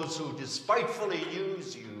to those who despitefully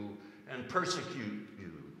use you and persecute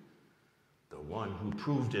you.' The one who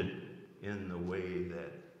proved it in the way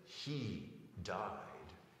that he died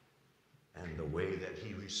and the way that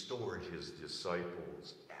he restored his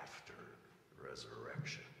disciples after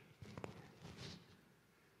resurrection.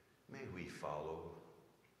 May we follow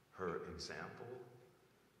her example,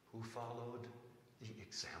 who followed the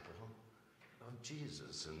example of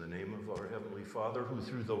Jesus, in the name of our Heavenly Father, who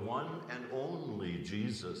through the one and only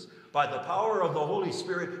Jesus, by the power of the Holy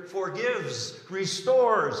Spirit, forgives,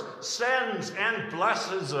 restores, sends, and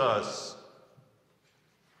blesses us,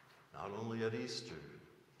 not only at Easter,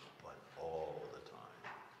 but all the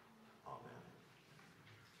time. Amen.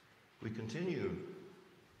 We continue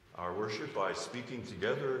our worship by speaking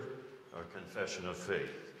together our confession of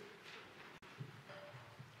faith.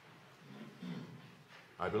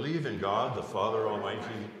 I believe in God, the Father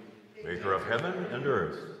Almighty, maker of heaven and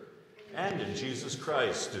earth, and in Jesus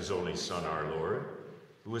Christ, his only Son, our Lord,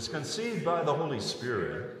 who was conceived by the Holy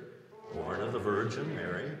Spirit, born of the Virgin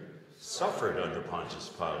Mary, suffered under Pontius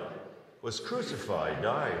Pilate, was crucified,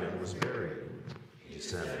 died, and was buried. He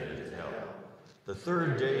descended into hell. The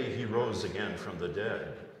third day he rose again from the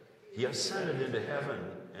dead. He ascended into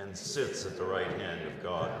heaven and sits at the right hand of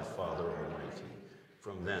God, the Father Almighty.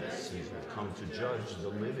 From thence he will come to judge the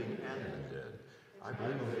living and the dead. I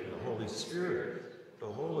believe in the Holy Spirit, the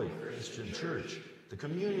holy Christian church, the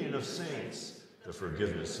communion of saints, the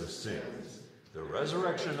forgiveness of sins, the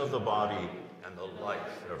resurrection of the body, and the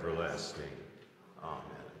life everlasting. Amen.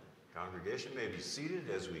 Congregation may be seated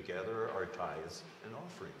as we gather our tithes and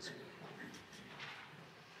offerings.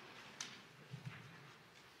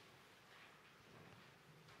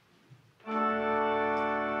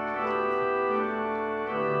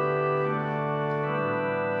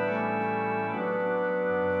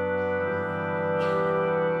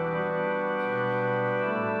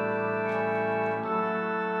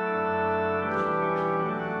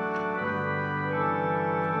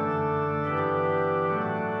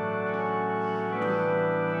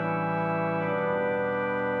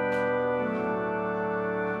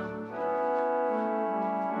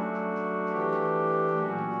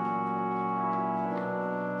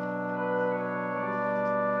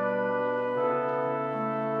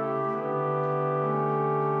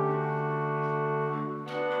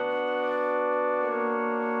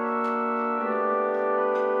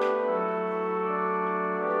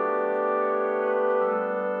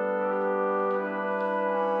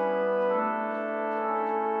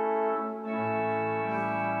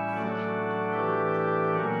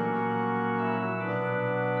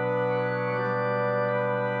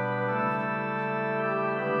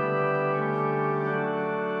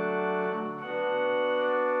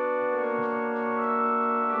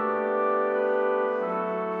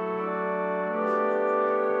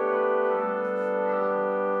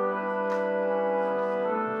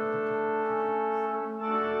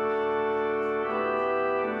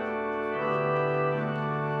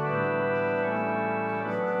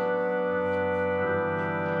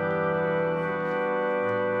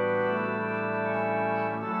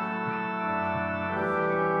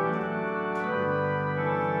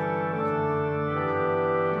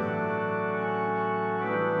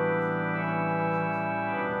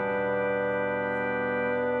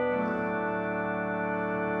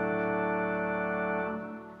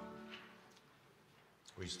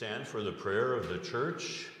 We stand for the prayer of the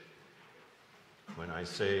church. When I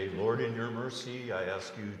say, Lord, in your mercy, I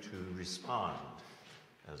ask you to respond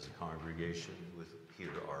as a congregation with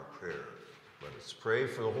hear our prayer. Let us pray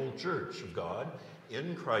for the whole church of God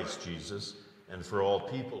in Christ Jesus and for all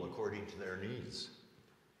people according to their needs.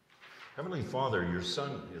 Heavenly Father, your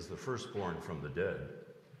Son is the firstborn from the dead.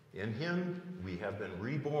 In him we have been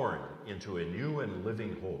reborn into a new and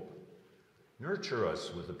living hope. Nurture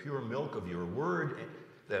us with the pure milk of your word,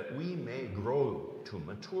 that we may grow to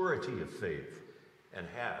maturity of faith and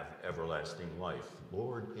have everlasting life.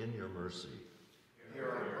 Lord, in your mercy, hear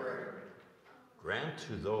our prayer. Grant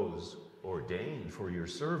to those ordained for your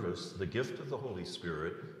service the gift of the Holy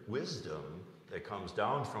Spirit, wisdom that comes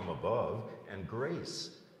down from above, and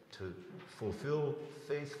grace to fulfill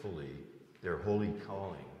faithfully their holy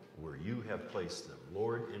calling where you have placed them.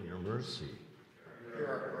 Lord, in your mercy, hear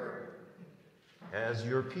our prayer. As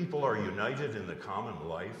your people are united in the common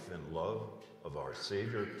life and love of our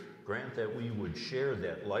Savior, grant that we would share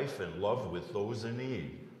that life and love with those in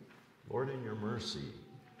need. Lord, in your mercy,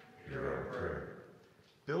 hear our prayer.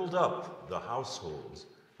 Build up the households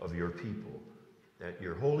of your people, that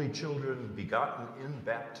your holy children, begotten in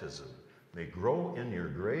baptism, may grow in your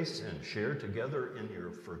grace and share together in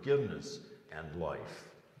your forgiveness and life.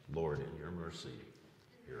 Lord, in your mercy,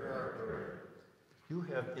 hear our prayer. You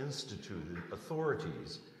have instituted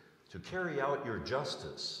authorities to carry out your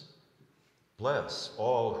justice. Bless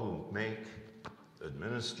all who make,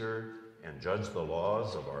 administer, and judge the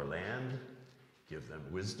laws of our land. Give them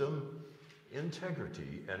wisdom,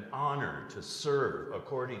 integrity, and honor to serve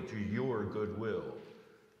according to your good will.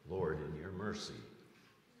 Lord, in your mercy,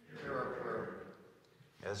 hear our prayer.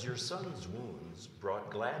 As your Son's wounds brought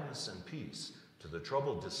gladness and peace to the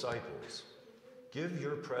troubled disciples, give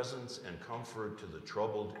your presence and comfort to the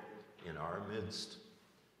troubled in our midst,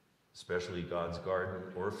 especially God's Garden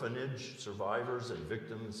orphanage survivors and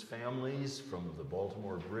victims' families from the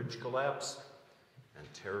Baltimore Bridge collapse and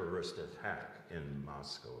terrorist attack in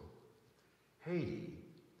Moscow, Haiti,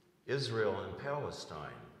 Israel and Palestine,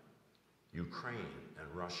 Ukraine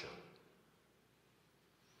and Russia,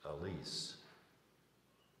 Elise,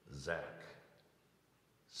 Zach,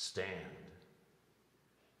 Stan,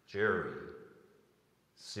 Jerry,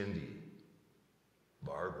 Cindy,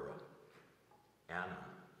 Barbara, Anna,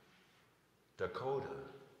 Dakota,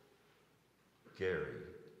 Gary,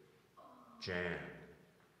 Jan,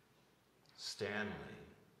 Stanley,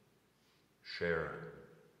 Sharon,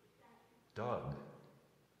 Doug,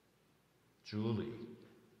 Julie,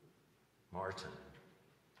 Martin,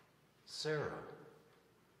 Sarah,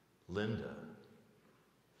 Linda,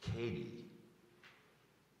 Katie,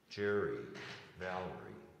 Jerry, Valerie,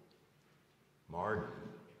 Marty,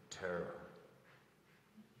 Tara,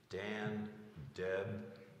 Dan, Deb,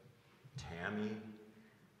 Tammy,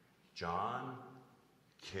 John,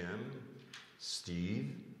 Kim,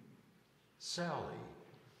 Steve, Sally,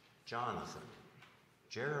 Jonathan,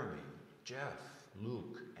 Jeremy, Jeff,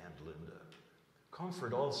 Luke, and Linda.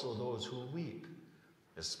 Comfort also those who weep,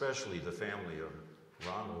 especially the family of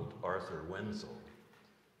Ronald Arthur Wenzel.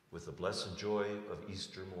 With the blessed joy of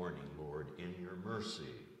Easter morning, Lord, in your mercy,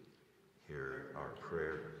 hear our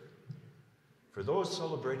prayer. For those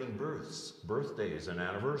celebrating birthdays, and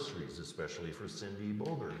anniversaries, especially for Cindy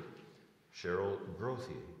Bogert, Cheryl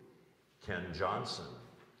Grothy, Ken Johnson,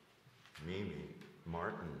 Mimi,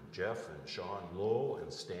 Martin, Jeff, and Sean Lowe,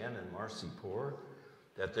 and Stan and Marcy Poor,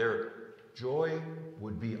 that their joy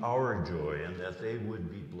would be our joy, and that they would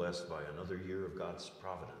be blessed by another year of God's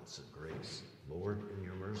providence and grace. Lord, in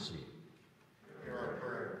your mercy, hear our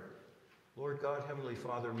prayer. Lord God, Heavenly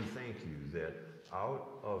Father, we thank you that out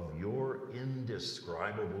of your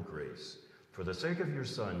indescribable grace, for the sake of your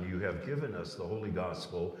Son, you have given us the Holy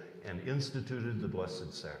Gospel and instituted the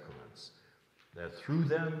blessed sacraments, that through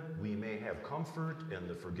them we may have comfort and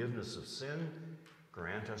the forgiveness of sin.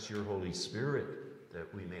 Grant us your Holy Spirit,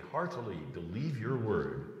 that we may heartily believe your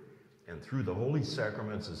word, and through the holy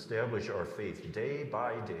sacraments establish our faith day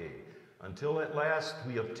by day, until at last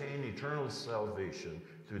we obtain eternal salvation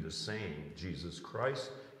through the same Jesus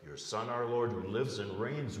Christ, your Son, our Lord, who lives and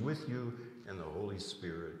reigns with you and the Holy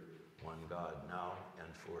Spirit, one God, now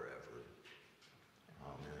and forever.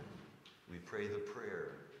 Amen. We pray the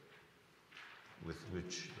prayer with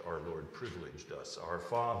which our Lord privileged us. Our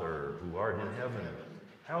Father, who art in heaven,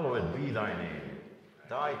 hallowed be thy name.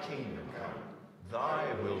 Thy kingdom come, thy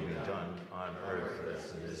will be done on earth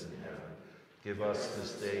as it is in heaven. Give us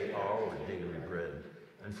this day our daily bread,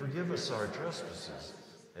 and forgive us our trespasses,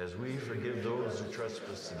 as we forgive those who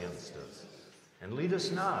trespass against us. And lead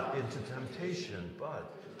us not into temptation,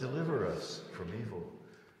 but deliver us from evil.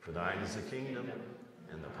 For thine is the kingdom,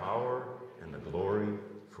 and the power, and the glory,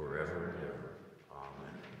 forever and ever.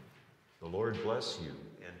 Amen. The Lord bless you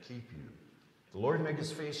and keep you. The Lord make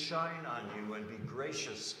his face shine on you and be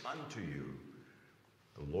gracious unto you.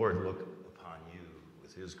 The Lord look upon you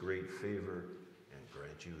with his great favor and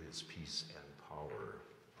grant you his peace and power.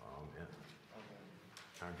 Amen.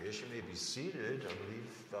 Congregation may be seated. I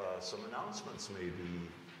believe some announcements may be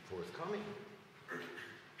forthcoming.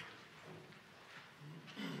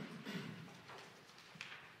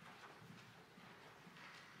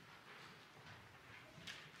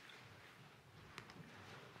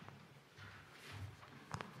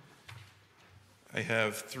 I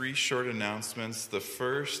have 3 short announcements. The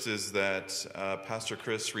first is that Pastor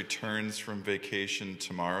Chris returns from vacation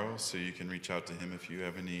tomorrow, so you can reach out to him if you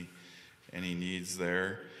have any needs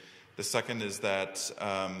there. The second is that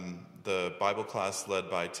the Bible class led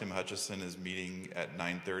by Tim Hutchison is meeting at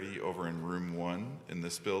 9:30 over in room 1 in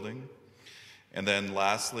this building. And then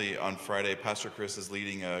lastly, on Friday, Pastor Chris is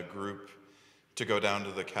leading a group to go down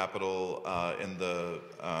to the Capitol in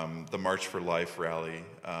the March for Life rally.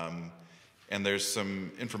 And there's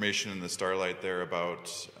some information in the Starlight there about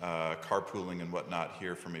carpooling and whatnot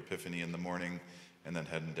here from Epiphany in the morning and then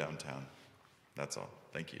heading downtown. That's all.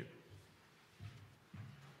 Thank you.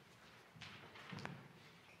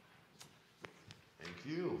 Thank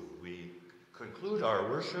you. We conclude our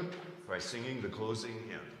worship by singing the closing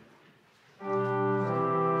hymn.